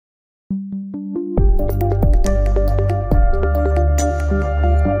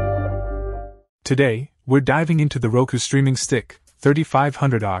Today, we're diving into the Roku Streaming Stick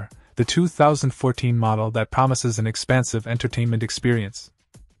 3500R, the 2014 model that promises an expansive entertainment experience.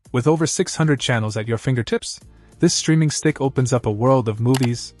 With over 600 channels at your fingertips, this streaming stick opens up a world of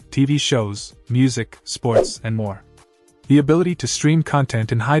movies, TV shows, music, sports, and more. The ability to stream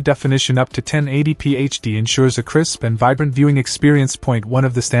content in high definition up to 1080p HD ensures a crisp and vibrant viewing experience. One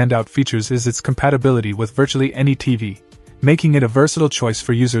of the standout features is its compatibility with virtually any TV, making it a versatile choice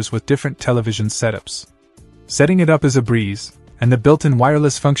for users with different television setups. Setting it up is a breeze, and the built-in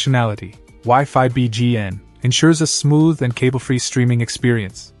wireless functionality, Wi-Fi BGN, ensures a smooth and cable-free streaming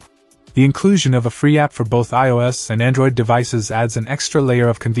experience. The inclusion of a free app for both iOS and Android devices adds an extra layer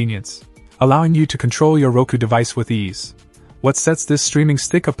of convenience, allowing you to control your Roku device with ease. What sets this streaming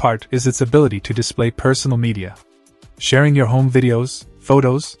stick apart is its ability to display personal media. Sharing your home videos,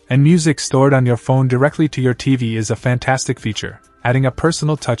 photos, and music stored on your phone directly to your TV is a fantastic feature, adding a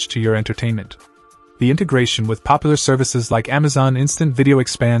personal touch to your entertainment. The integration with popular services like Amazon Instant Video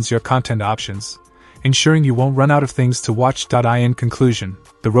expands your content options, ensuring you won't run out of things to watch. In conclusion,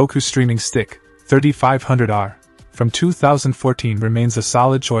 the Roku Streaming Stick 3500R from 2014 remains a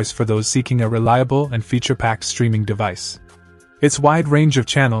solid choice for those seeking a reliable and feature-packed streaming device. Its wide range of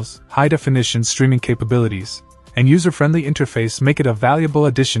channels, high-definition streaming capabilities, and user-friendly interface make it a valuable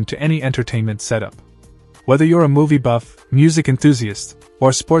addition to any entertainment setup. Whether you're a movie buff, music enthusiast,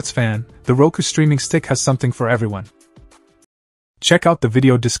 or sports fan, the Roku Streaming Stick has something for everyone. Check out the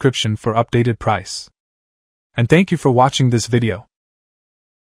video description for updated price. And thank you for watching this video.